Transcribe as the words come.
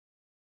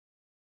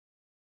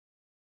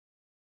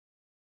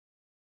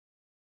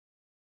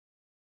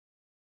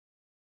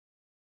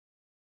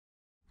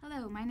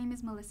Hello, my name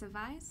is Melissa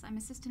Vise. I'm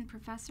assistant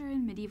professor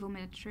in medieval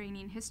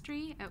Mediterranean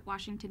history at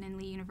Washington and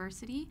Lee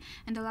University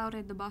and a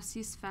Lauro de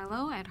Bosis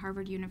Fellow at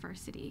Harvard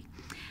University.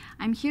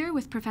 I'm here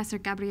with Professor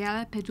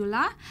Gabriele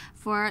Pedullà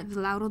for the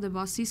Lauro de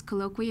Bosis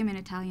Colloquium in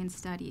Italian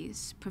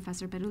Studies.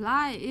 Professor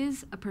Pedullà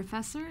is a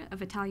professor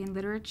of Italian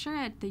literature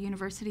at the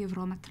Università di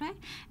Roma Tre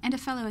and a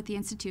fellow at the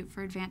Institute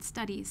for Advanced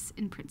Studies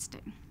in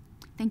Princeton.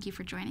 Thank you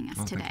for joining us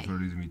today. Thank you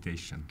for this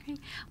invitation. Okay.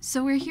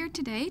 So we're here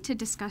today to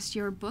discuss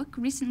your book,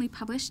 recently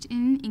published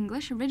in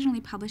English,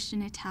 originally published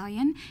in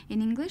Italian.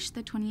 In English,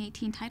 the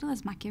 2018 title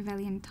is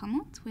Machiavellian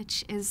Tumult,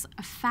 which is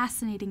a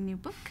fascinating new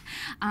book.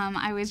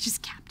 I was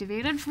just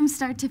captivated from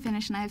start to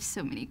finish, and I have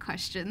so many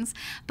questions.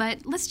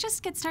 But let's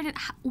just get started.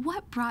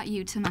 What brought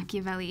you to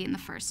Machiavelli in the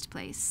first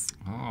place?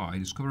 Oh, I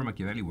discovered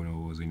Machiavelli when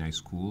I was in high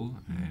school,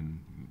 and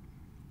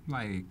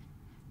like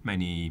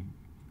many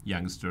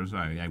youngsters,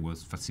 I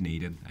was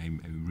fascinated. I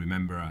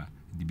remember at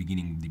the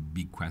beginning the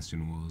big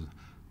question was,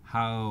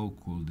 how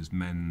could this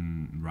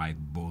man write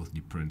both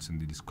the Prince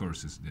and the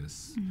Discourses,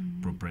 this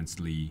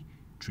pro-princely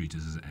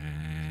treatises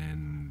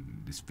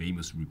and this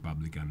famous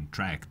Republican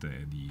tract,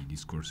 the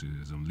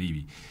Discourses on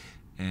Livy.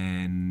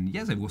 And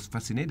yes, I was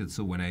fascinated.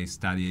 So when I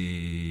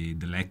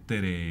studied the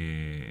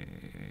lettere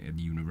at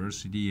the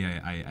university,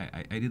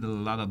 I did a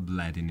lot of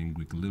Latin and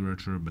Greek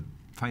literature, but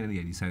finally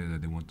I decided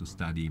that I want to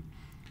study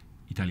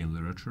Italian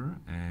literature,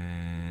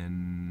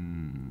 and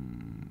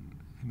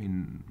I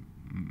mean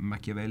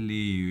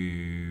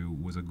Machiavelli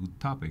was a good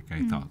topic,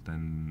 I thought,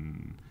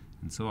 and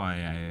so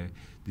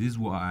this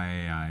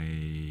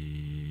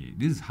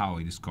is how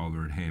I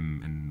discovered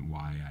him and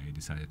why I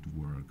decided to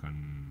work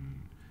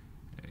on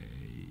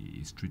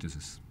his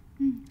treatises.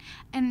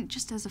 And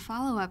just as a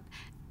follow-up,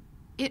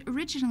 it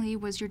originally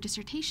was your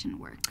dissertation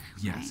work,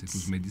 Yes, right? It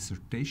was my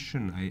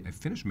dissertation. I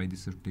finished my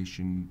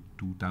dissertation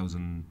in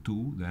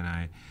 2002. Then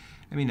I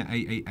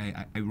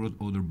wrote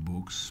other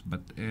books,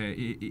 but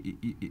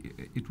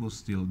it was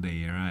still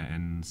there,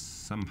 and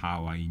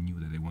somehow I knew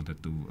that I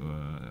wanted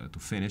to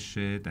finish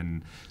it,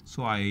 and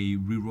so I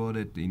rewrote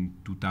it in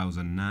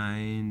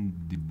 2009.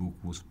 The book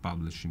was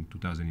published in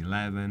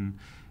 2011.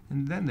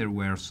 And then there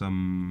were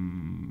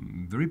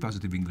some very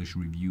positive English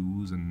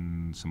reviews,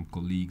 and some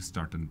colleagues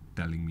started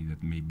telling me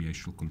that maybe I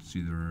should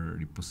consider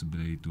the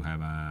possibility to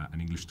have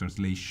an English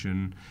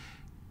translation.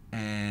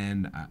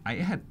 And I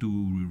had to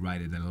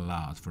rewrite it a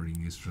lot for the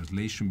English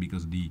translation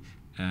because the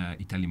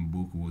Italian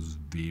book was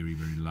very,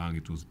 very long.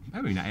 It was,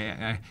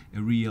 a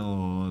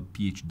real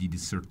PhD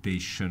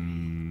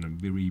dissertation,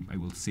 very, I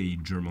will say,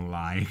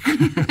 German-like,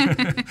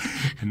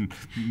 and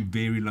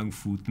very long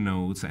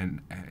footnotes.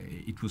 And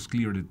it was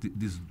clear that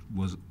this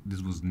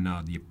was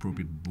not the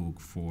appropriate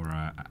book for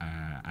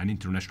an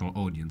international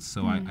audience.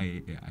 So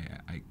I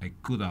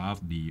cut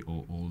off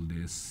all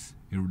this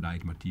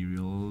erudite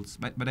materials,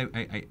 but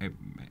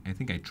I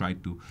think I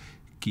tried to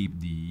keep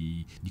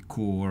the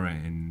core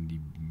and the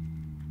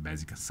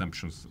basic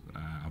assumptions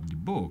of the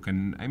book.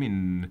 And I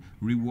mean,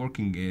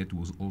 reworking it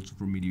was also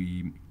for me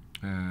the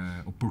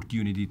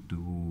opportunity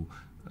to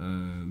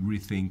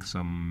rethink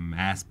some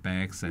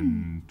aspects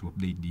and to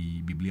update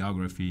the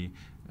bibliography.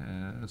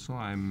 So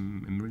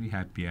I'm really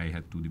happy I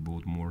had to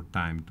devote more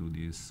time to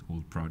this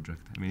old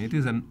project. I mean, it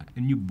is a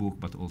new book,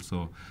 but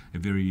also a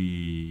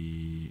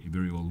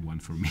very old one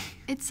for me.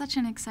 It's such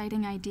an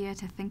exciting idea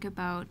to think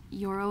about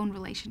your own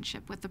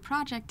relationship with the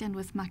project and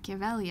with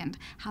Machiavelli and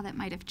how that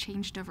might have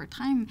changed over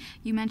time.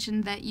 You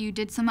mentioned that you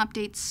did some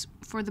updates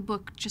for the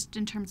book just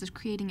in terms of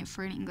creating it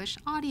for an English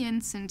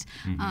audience and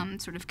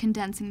sort of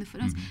condensing the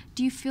footnotes.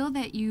 Do you feel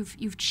that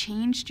you've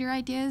changed your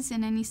ideas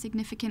in any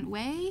significant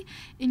way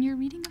in your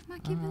reading of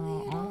Machiavelli?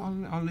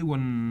 Only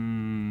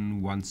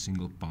one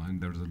single point.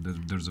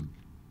 There's a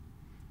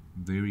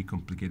very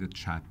complicated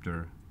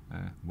chapter,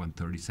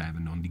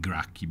 137, on the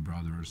Gracchi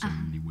brothers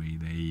and the way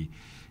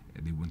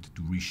they wanted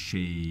to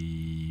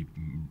reshape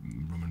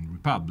Roman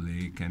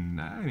Republic. And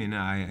I mean,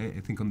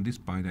 I think on this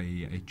point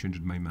I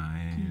changed my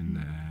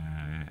mind,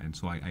 and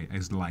so I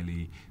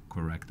slightly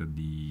corrected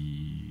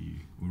the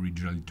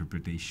original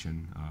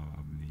interpretation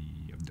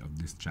of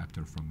this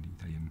chapter from the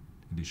Italian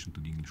edition to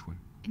the English one.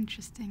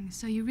 Interesting.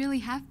 So you really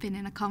have been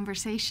in a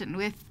conversation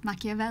with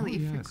Machiavelli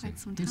for quite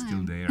some time. He's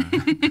still there,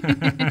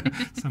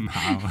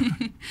 somehow.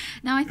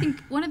 Now, I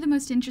think one of the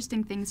most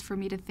interesting things for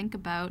me to think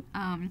about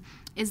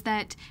is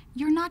that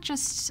you're not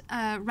just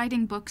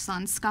writing books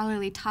on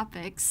scholarly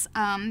topics.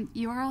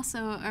 You are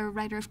also a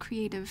writer of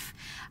creative.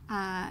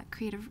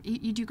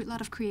 You do a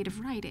lot of creative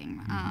writing,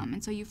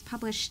 and so you've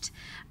published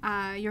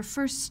your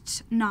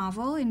first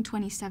novel in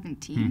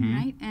 2017,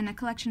 right, and a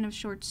collection of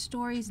short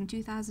stories in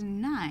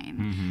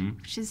 2009.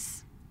 Which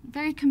is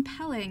very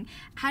compelling.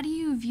 How do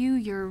you view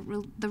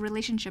the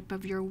relationship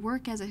of your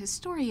work as a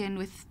historian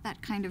with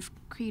that kind of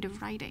creative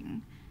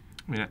writing?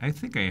 I mean, I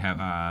think I have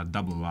a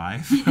double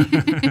life.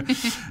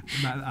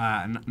 But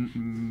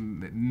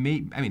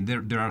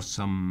there are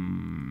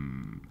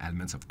some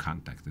elements of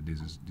contact.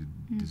 This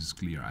is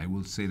clear. I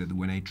will say that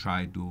when I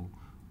try to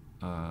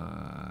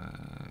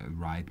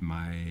write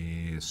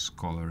my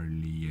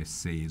scholarly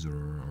essays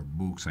or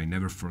books, I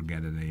never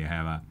forget that I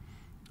have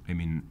a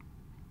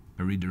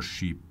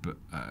readership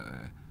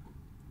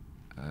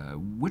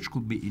which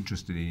could be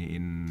interested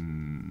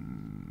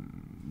in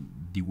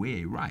the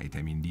way I write.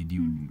 I mean,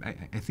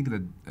 I think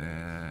that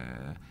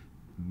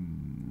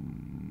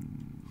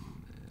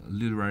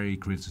literary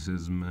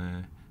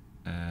criticism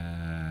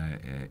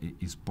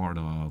is part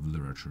of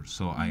literature.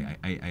 So I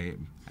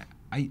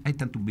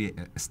tend to be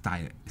a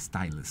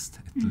stylist,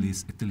 at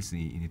least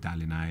in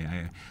Italian.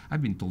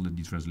 I've been told that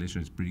the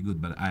translation is pretty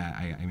good, but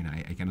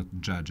I cannot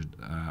judge it,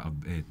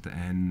 of it,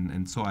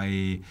 and so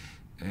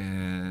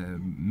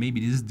maybe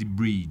this is the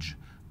bridge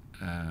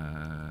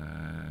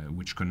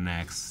which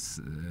connects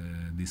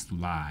these two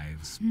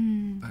lives.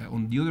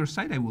 On the other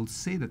side, I will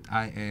say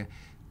that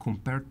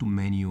compared to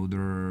many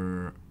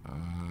other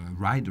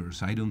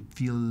writers, I don't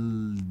feel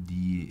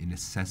the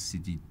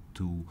necessity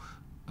to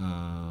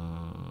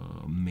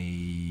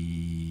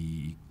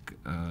make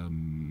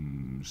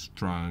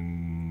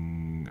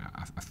strong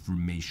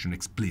affirmation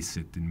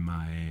explicit in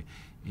my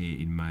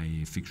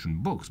fiction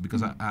books,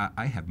 because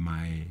I have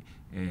my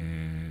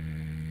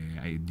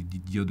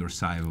the other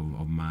side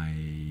of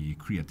my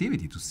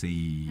creativity to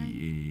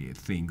say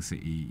things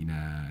in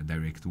a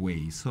direct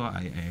way. So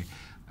I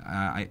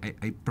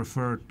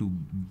prefer to.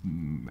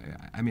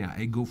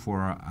 I go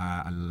for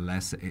a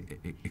less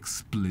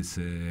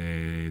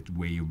explicit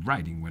way of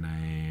writing when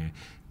I'm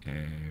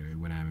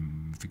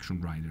a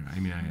fiction writer.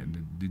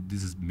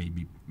 This is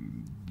maybe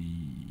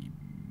the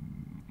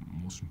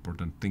most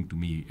important thing to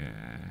me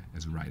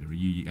as a writer.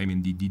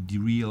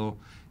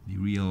 The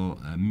real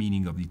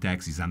meaning of the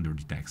text is under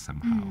the text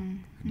somehow,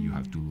 and you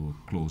have to look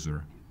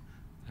closer.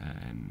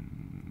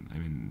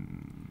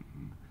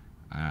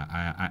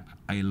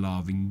 I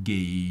love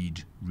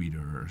engaged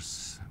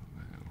readers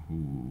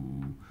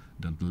who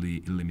don't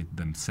limit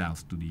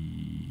themselves to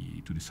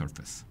the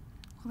surface.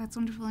 Well, that's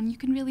wonderful, and you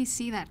can really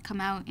see that come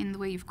out in the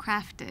way you've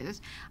crafted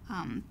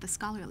the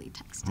scholarly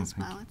text as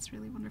well. It's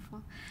really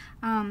wonderful.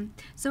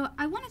 So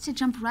I wanted to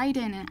jump right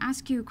in and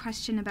ask you a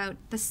question about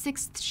the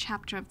 6th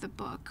chapter of the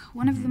book.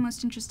 One of the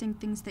most interesting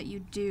things that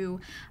you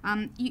do,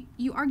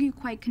 you argue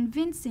quite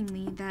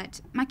convincingly that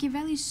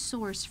Machiavelli's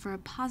source for a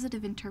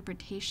positive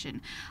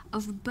interpretation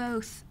of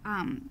both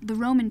the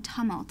Roman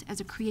tumult as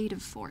a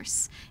creative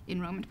force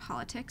in Roman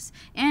politics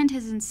and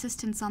his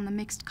insistence on the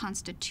mixed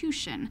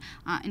constitution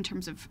in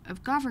terms of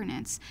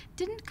governance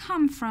didn't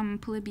come from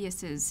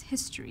Polybius's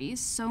histories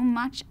so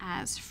much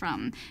as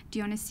from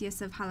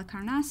Dionysius of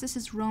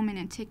Halicarnassus's Roman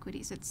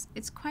antiquities.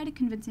 It's quite a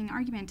convincing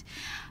argument.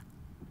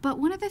 But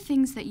one of the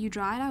things that you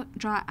draw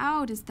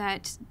out is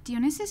that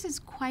Dionysius is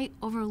quite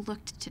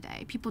overlooked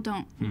today. People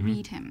don't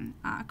read him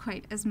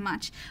quite as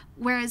much,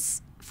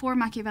 whereas for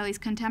Machiavelli's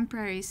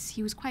contemporaries,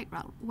 he was quite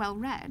well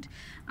read.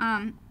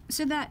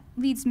 So that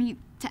leads me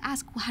to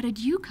ask, well, how did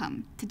you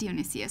come to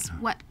Dionysius?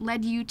 What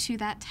led you to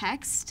that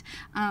text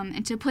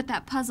and to put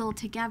that puzzle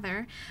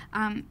together?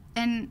 And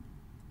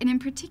in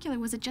particular,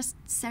 was it just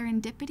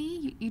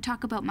serendipity? You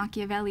talk about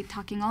Machiavelli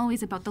talking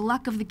always about the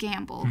luck of the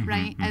gamble,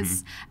 right,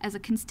 as a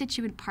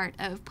constituent part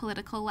of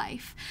political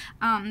life.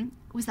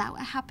 Was that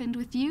what happened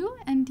with you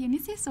and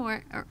Dionysius,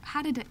 or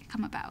how did it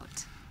come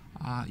about?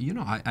 I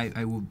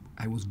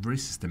was very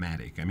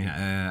systematic.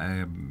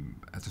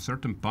 At a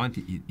certain point,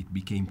 it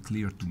became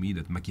clear to me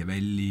that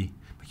Machiavelli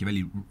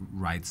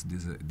writes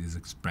this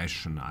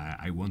expression,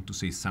 I want to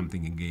say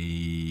something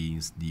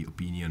against the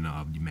opinion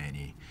of the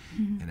many.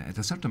 And at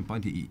a certain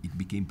point, it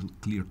became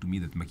clear to me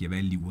that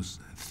Machiavelli was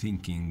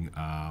thinking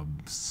of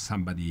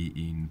somebody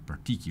in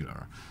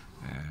particular.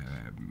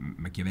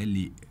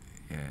 Machiavelli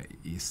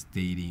is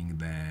stating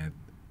that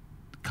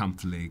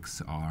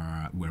conflicts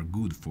were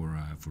good for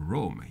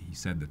Rome. He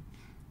said that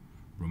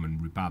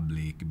Roman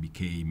Republic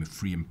became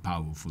free and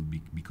powerful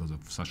because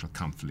of social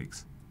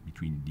conflicts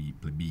between the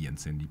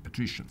plebeians and the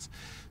patricians.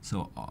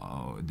 So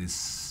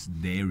this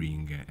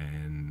daring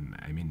and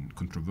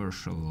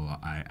controversial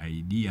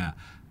idea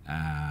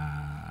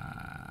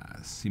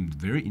seemed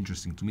very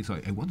interesting to me. So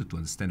I wanted to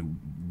understand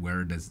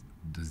where does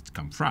it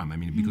come from.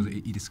 Because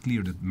it is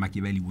clear that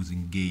Machiavelli was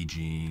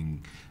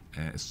engaging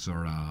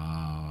sort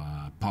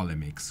of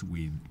polemics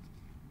with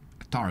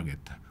a target.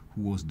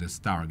 Who was this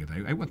target?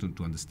 I wanted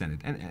to understand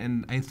it,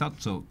 and I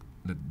thought so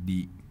that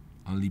the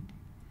only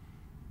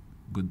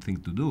good thing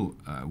to do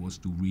was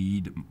to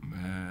read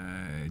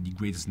the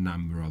greatest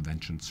number of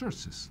ancient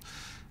sources,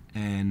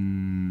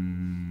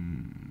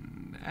 and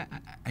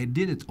I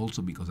did it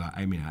also because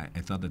I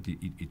thought that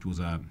it was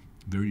a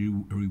very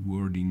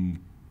rewarding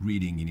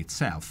reading in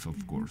itself,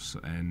 of course,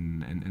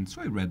 and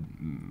so I read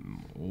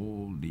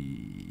all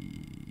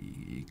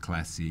the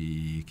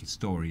classic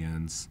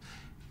historians,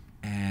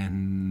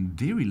 and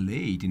very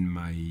late in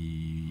my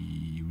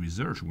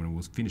research, when I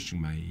was finishing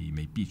my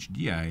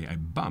PhD, I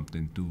bumped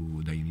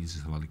into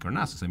Dionysius of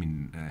Halicarnassus.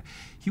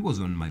 He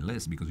was on my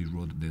list because he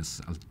wrote this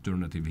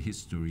alternative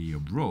history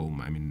of Rome.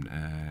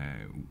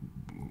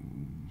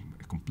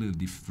 A completely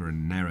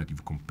different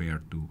narrative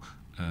compared to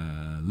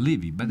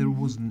Livy, but there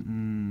was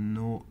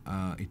no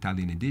no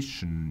Italian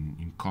edition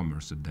in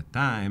commerce at that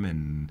time,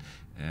 and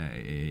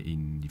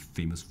in the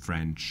famous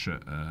French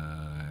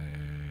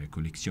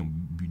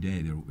collection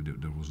Budet,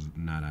 there was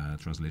not a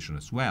translation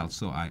as well.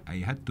 So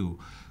I had to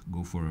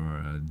go for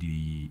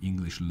the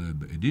English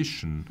Lub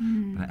edition.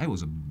 But I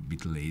was a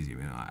bit lazy.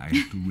 I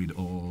had to read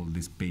all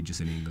these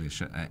pages in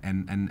English,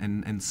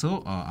 and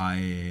so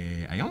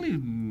I only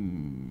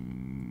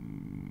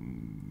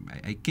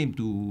I came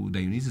to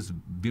Dionysius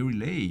very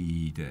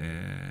late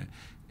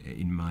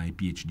in my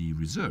PhD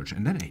research,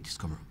 and then I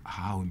discovered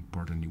how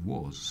important it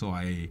was. So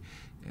I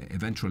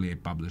eventually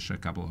published a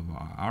couple of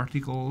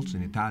articles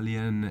in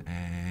Italian,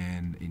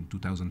 and in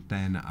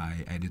 2010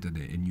 I edited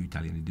a new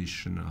Italian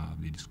edition of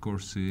the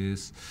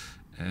Discourses.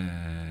 The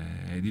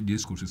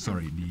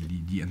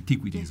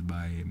Antiquities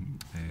by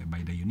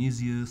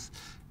Dionysius.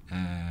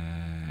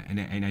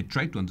 And I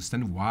tried to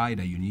understand why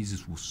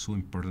Dionysius was so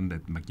important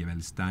at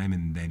Machiavelli's time,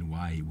 and then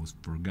why he was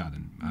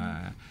forgotten.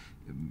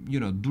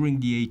 During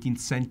the 18th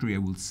century, I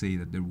would say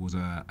that there was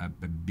a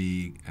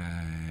big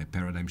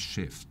paradigm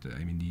shift.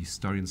 I mean, the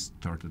historians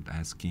started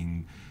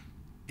asking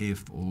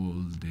if all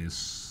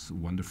these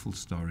wonderful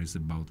stories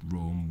about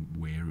Rome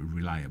were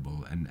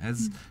reliable. And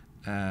as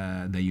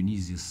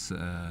Dionysius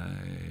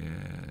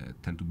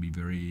tend to be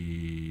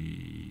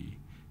very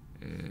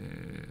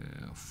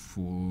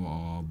full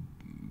of,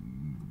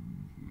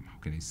 how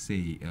can I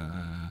say,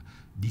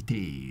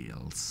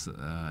 details,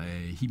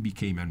 he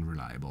became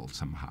unreliable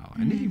somehow,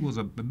 and he was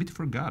a bit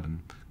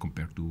forgotten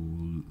compared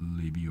to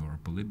Livy or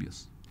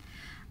Polybius.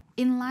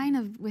 In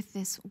line with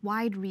this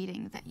wide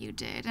reading that you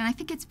did, and I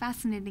think it's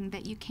fascinating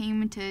that you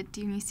came to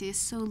Dionysius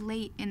so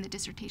late in the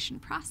dissertation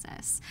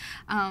process.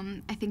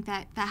 I think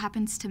that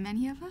happens to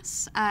many of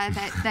us,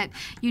 that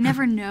you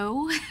never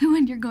know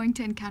when you're going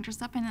to encounter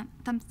something, and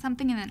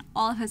then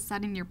all of a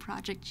sudden your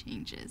project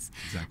changes.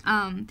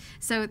 Exactly.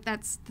 So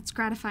that's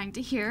gratifying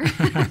to hear.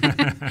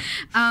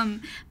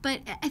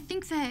 But I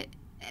think that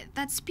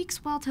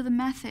speaks well to the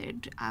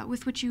method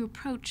with which you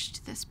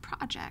approached this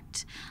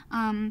project.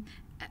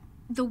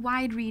 The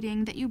wide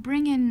reading, that you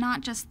bring in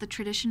not just the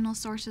traditional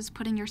sources,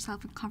 putting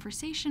yourself in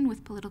conversation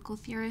with political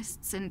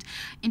theorists and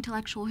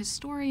intellectual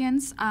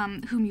historians,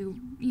 whom you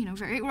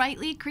very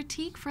rightly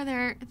critique for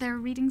their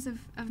readings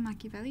of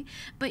Machiavelli,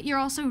 but you're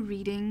also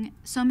reading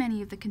so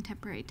many of the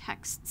contemporary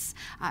texts,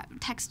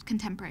 text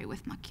contemporary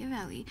with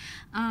Machiavelli.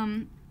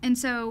 And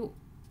so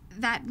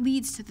that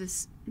leads to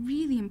this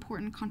really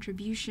important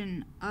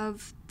contribution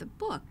of the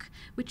book,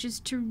 which is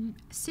to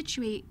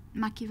situate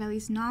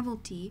Machiavelli's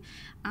novelty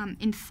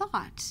in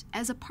thought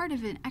as a part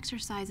of an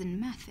exercise in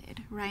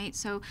method, right?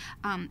 So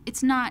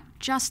it's not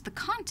just the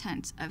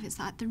content of his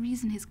thought. The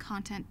reason the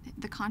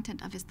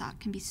content of his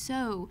thought can be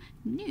so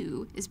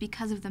new is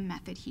because of the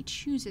method he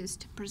chooses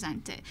to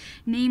present it.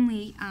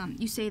 Namely,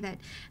 you say that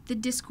the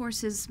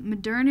Discourses'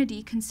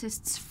 modernity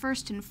consists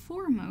first and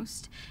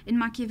foremost in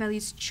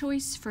Machiavelli's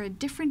choice for a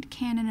different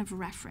canon of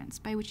reference,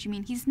 by which you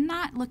mean he's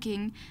not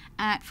looking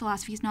at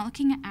philosophy, he's not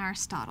looking at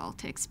Aristotle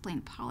to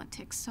explain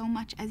politics so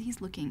much as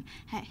he's looking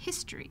at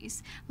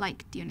histories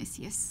like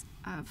Dionysius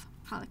of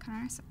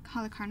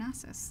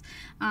Halicarnassus.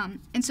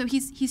 And so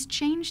he's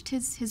changed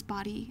his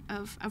body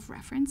of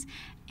reference,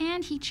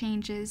 and he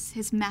changes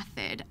his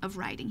method of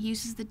writing. He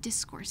uses the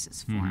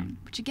Discourses form,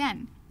 which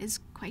again is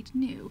quite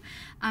new.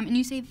 And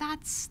you say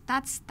that's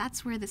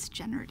where this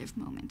generative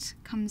moment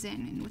comes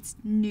in and what's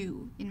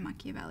new in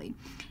Machiavelli.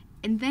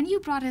 And then you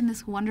brought in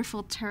this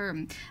wonderful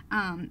term,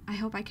 I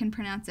hope I can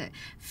pronounce it,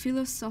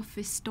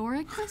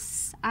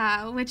 philosophistoricus,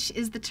 which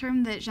is the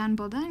term that Jean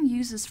Baudin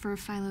uses for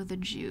Philo the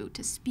Jew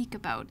to speak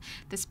about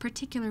this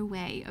particular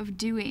way of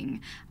doing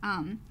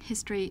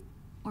history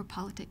or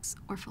politics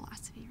or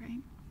philosophy,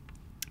 right?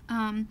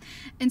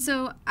 And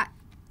so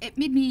it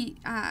made me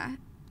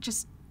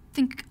just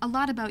think a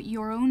lot about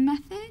your own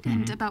method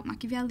and about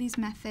Machiavelli's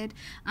method.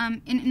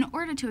 In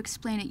order to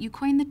explain it, you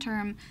coined the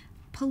term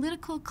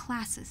political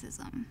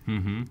classicism.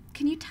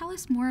 Can you tell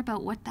us more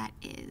about what that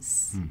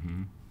is?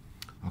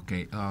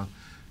 Okay. Now,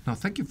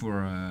 thank you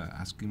for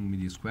asking me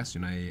this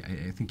question.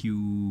 I think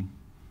you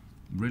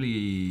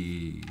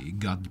really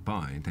got the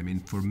point. I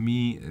mean, for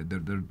me,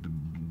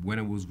 when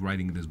I was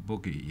writing this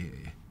book,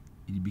 it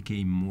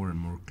became more and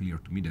more clear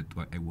to me that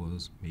I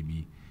was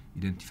maybe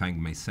identifying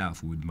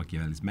myself with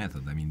Machiavelli's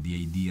method. I mean, the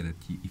idea that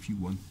if you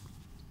want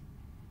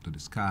to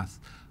discuss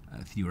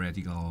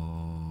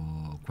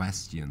theoretical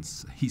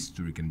questions,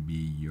 history can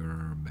be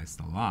your best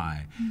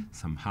ally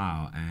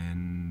somehow.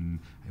 And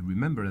I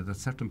remember at a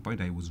certain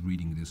point I was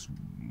reading this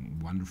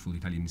wonderful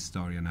Italian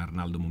historian,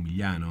 Arnaldo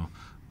Momigliano.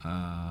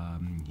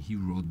 He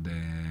wrote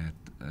that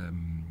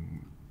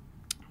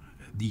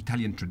the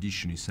Italian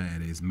tradition, he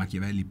said, is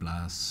Machiavelli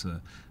plus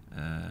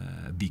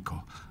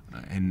Vico.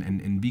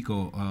 And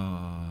Vico,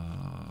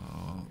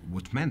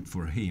 what meant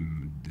for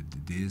him,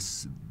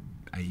 this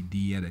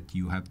idea that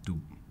you have to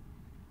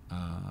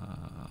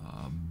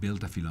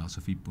built a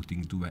philosophy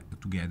putting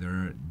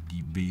together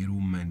the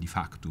verum and the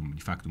factum.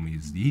 The factum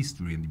is the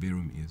history, and the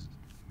verum is,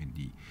 I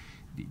mean,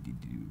 the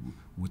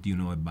what you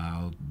know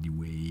about the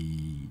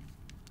way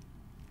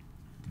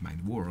the mind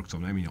works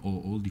on, I mean,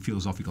 all the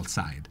philosophical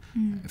side,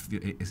 a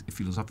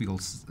philosophical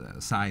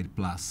side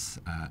plus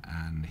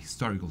an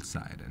historical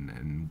side,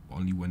 and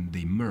only when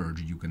they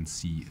merge you can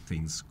see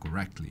things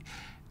correctly.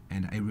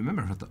 And I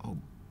remember I thought, oh,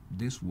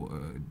 this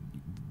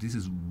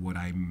is what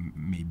I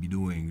may be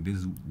doing. This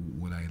is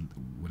what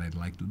I'd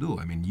like to do.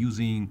 I mean,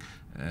 using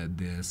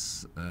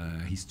this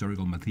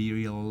historical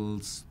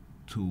materials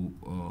to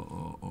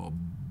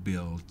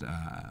build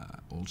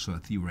also a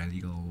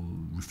theoretical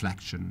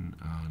reflection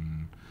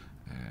on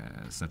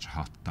such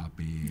hot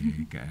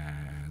topic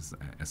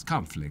as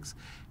conflicts.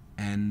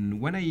 And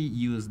when I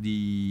use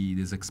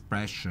this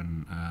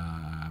expression,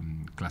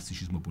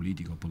 classicismo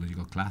politico,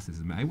 political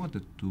classicism, I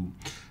wanted to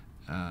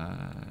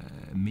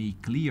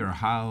make clear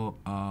how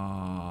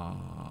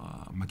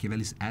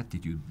Machiavelli's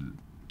attitude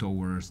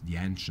towards the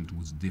ancient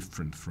was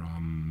different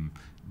from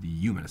the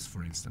humanists,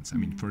 for instance. I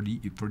mean, for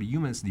the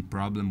humanists, the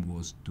problem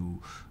was to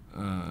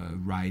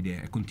write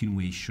a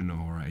continuation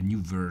or a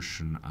new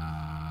version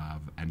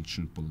of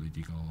ancient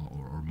political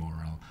or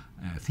moral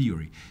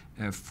theory.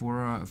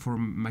 For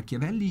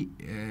Machiavelli,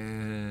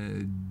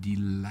 the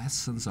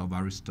lessons of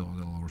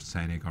Aristotle or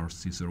Seneca or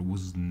Cicero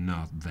was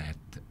not that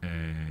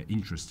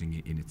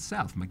interesting in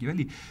itself.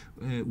 Machiavelli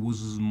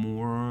was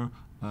more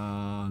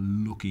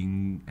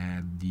looking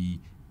at the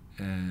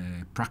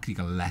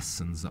practical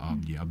lessons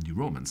of the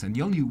Romans, and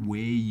the only way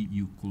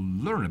you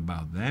could learn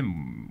about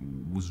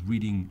them was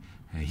reading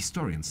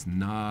historians,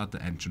 not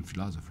ancient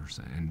philosophers.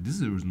 And this is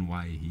the reason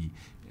why he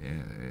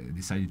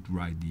decided to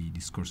write the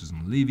Discourses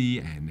on Livy,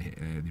 and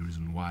the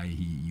reason why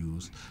he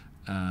used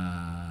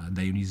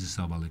Dionysius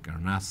of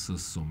Halicarnassus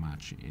so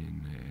much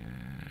in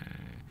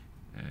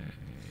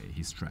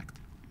his tract.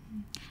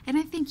 And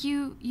I think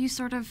you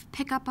sort of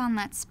pick up on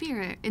that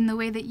spirit in the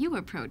way that you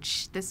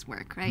approach this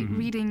work, right?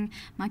 Reading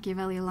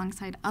Machiavelli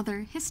alongside other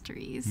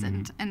histories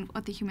and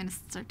what the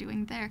humanists are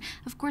doing there.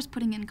 Of course,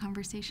 putting in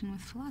conversation with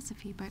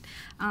philosophy, but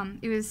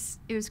it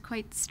was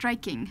quite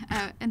striking.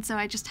 And so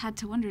I just had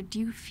to wonder, do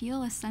you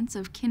feel a sense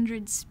of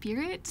kindred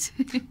spirit?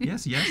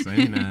 Yes. I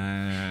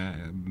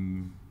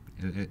mean,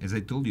 as I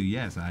told you,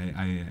 yes,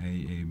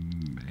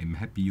 I'm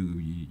happy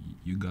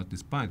you got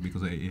this point,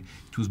 because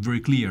it was very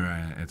clear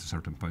at a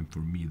certain point for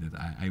me that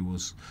I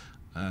was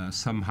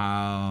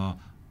somehow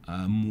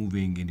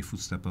moving in the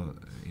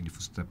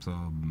footsteps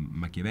of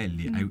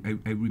Machiavelli.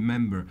 I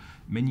remember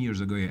many years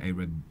ago I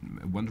read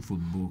a wonderful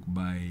book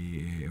by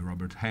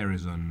Robert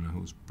Harrison,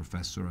 who's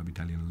professor of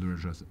Italian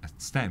literature at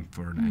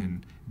Stanford,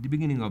 and at the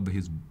beginning of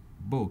his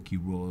book he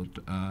wrote,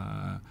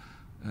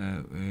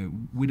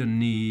 we don't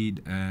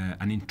need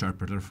an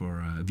interpreter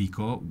for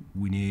Vico.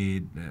 We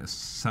need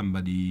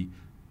somebody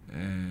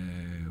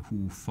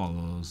who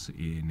follows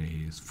in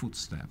his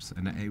footsteps.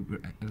 And at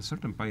a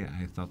certain point,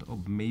 I thought,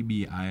 oh,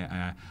 maybe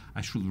I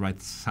should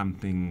write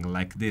something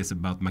like this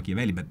about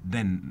Machiavelli. But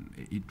then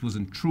it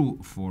wasn't true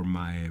for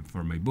my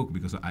book,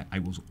 because I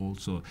was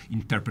also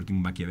interpreting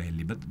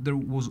Machiavelli. But there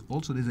was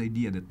also this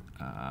idea that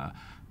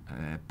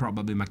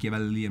probably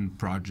Machiavellian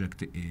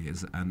project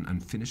is an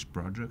unfinished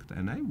project,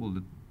 and I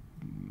will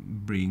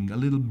bring a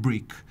little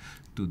brick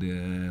to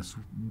the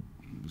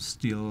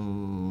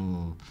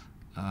still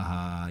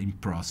in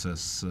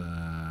process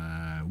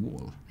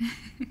wall.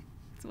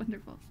 It's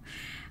wonderful.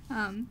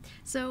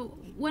 So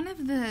one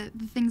of the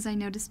things I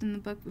noticed in the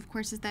book, of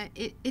course, is that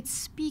it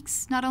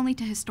speaks not only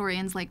to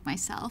historians like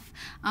myself,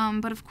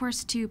 but of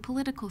course to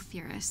political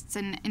theorists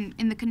and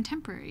in the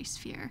contemporary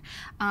sphere.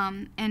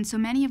 And so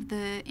many of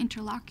the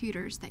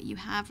interlocutors that you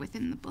have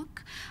within the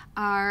book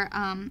are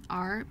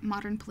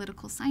modern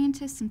political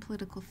scientists and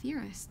political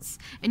theorists.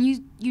 And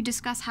you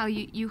discuss how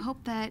you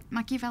hope that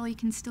Machiavelli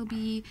can still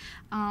be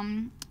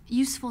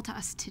useful to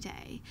us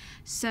today.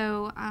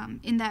 So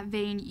in that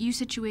vein, you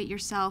situate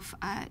yourself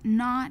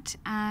not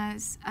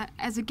as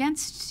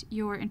against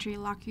your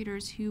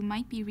interlocutors who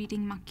might be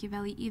reading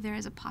Machiavelli either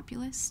as a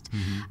populist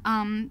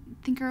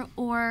thinker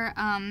or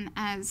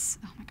as,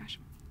 oh my gosh,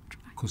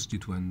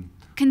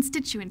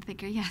 constituent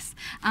thinker, yes.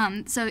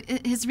 So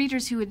his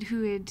readers who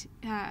would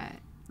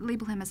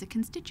label him as a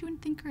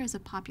constituent thinker, as a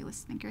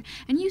populist thinker.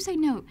 And you say,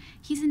 no,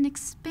 he's an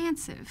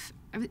expansivist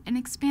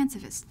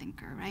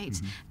thinker,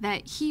 right?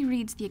 That he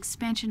reads the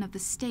expansion of the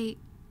state,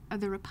 of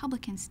the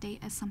Republican state,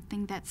 as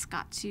something that's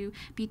got to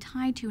be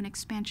tied to an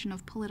expansion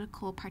of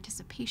political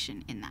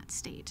participation in that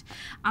state,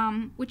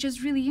 which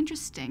is really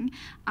interesting.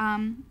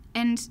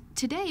 And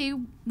today,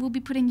 we'll be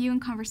putting you in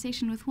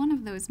conversation with one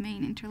of those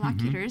main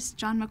interlocutors,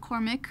 John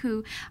McCormick,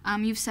 who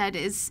you've said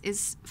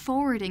is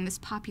forwarding this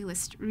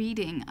populist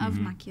reading of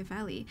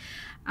Machiavelli.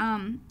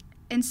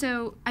 And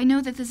so I know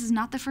that this is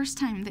not the first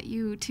time that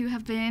you two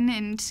have been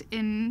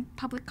in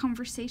public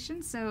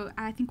conversation, so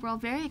I think we're all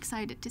very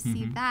excited to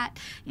see that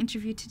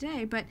interview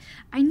today. But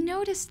I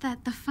noticed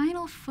that the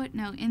final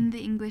footnote in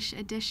the English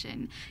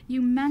edition,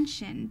 you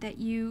mentioned that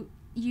you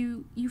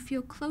you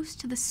feel close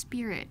to the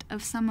spirit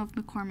of some of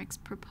McCormick's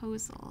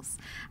proposals.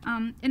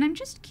 And I'm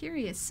just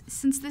curious,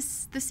 since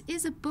this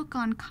is a book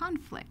on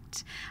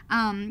conflict,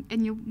 and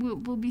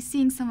we'll be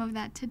seeing some of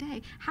that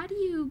today, how do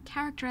you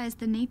characterize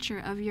the nature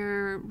of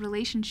your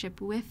relationship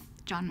with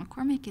John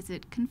McCormick? Is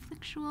it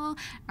conflictual?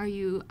 Are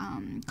you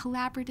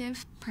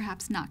collaborative?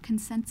 Perhaps not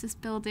consensus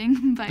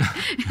building, but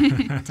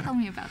tell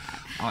me about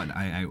that.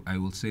 I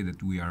will say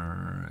that we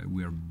are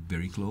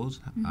very close.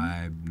 Mm-hmm.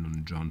 I've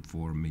known John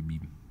for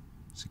maybe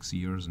 6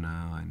 years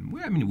now, and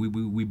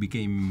we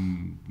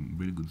became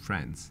really good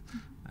friends.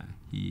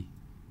 He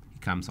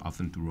comes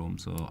often to Rome,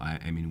 so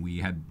we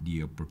had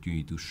the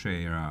opportunity to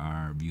share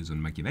our views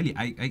on Machiavelli.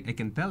 I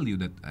can tell you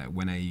that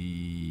when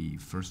I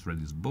first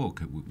read this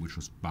book, which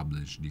was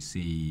published the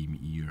same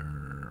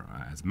year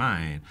as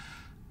mine,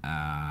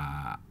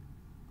 I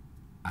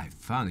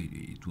found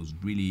it was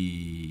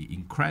really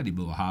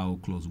incredible how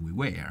close we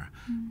were.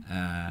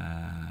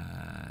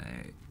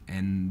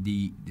 And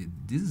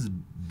this is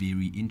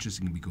very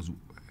interesting because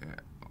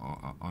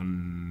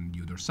on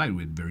the other side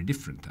we're very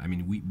different.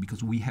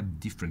 Because we have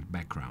different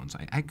backgrounds.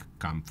 I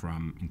come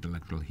from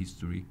intellectual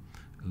history,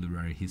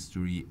 literary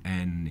history,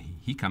 and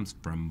he comes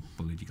from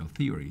political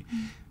theory.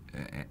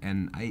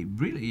 And I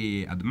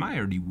really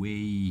admire the way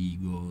he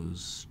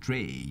goes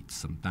straight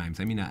sometimes.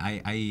 I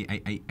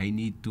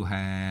need to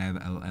have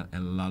a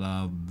lot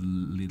of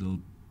little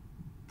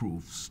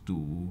proofs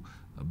to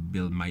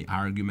build my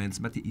arguments,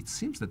 but it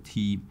seems that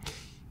he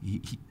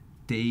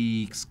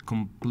takes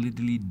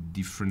completely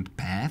different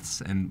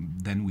paths, and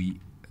then we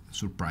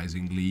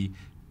surprisingly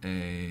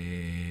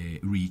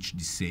reach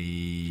the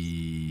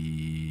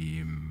same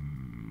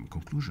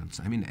conclusions.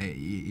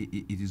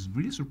 It is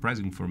really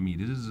surprising for me.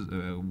 This is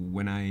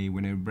when I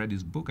read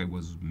this book, I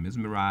was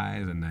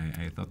mesmerized, and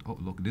I thought, oh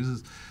look, this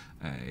is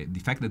the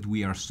fact that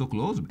we are so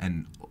close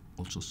and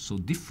also so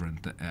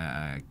different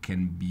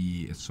can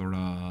be a sort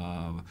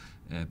of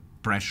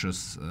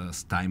precious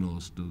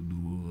stimulus to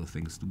do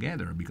things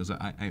together, because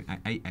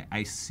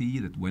I see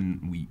that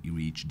when we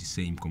reach the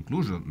same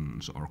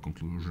conclusions or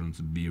conclusions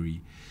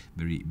very,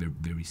 very, very,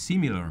 very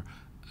similar,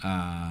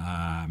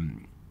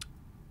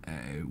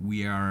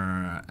 we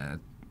are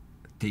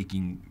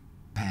taking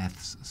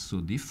paths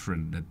so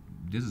different that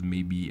this is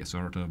maybe a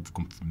sort of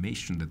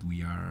confirmation that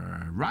we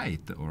are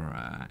right, or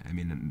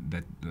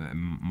that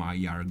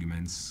my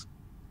arguments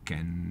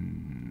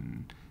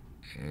can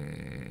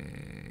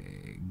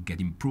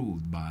get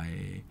improved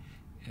by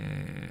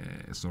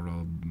sort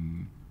of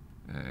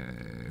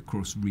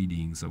cross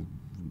readings of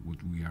what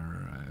we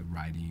are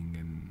writing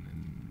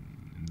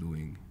and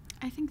doing.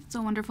 I think it's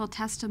a wonderful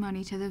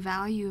testimony to the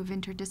value of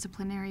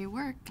interdisciplinary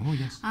work. Oh,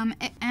 yes.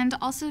 And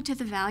also to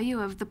the value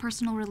of the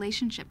personal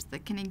relationships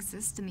that can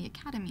exist in the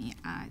academy.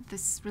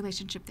 This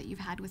relationship that you've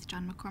had with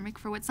John McCormick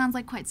for what sounds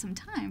like quite some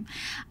time.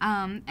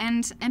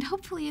 And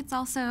hopefully it's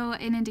also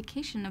an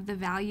indication of the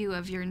value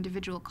of your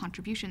individual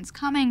contributions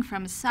coming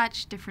from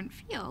such different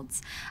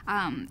fields,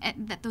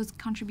 that those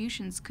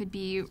contributions could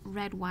be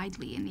read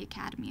widely in the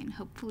academy and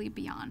hopefully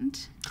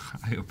beyond.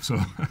 I hope so.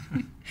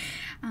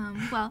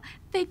 Well,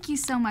 thank you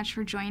so much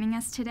for joining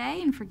us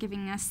today and for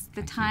giving us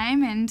the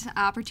time and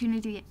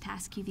opportunity to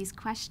ask you these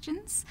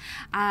questions.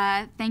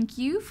 Thank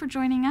you for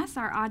joining us,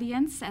 our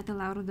audience, at the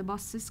Lauro de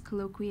Bosis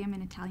Colloquium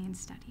in Italian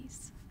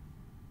Studies.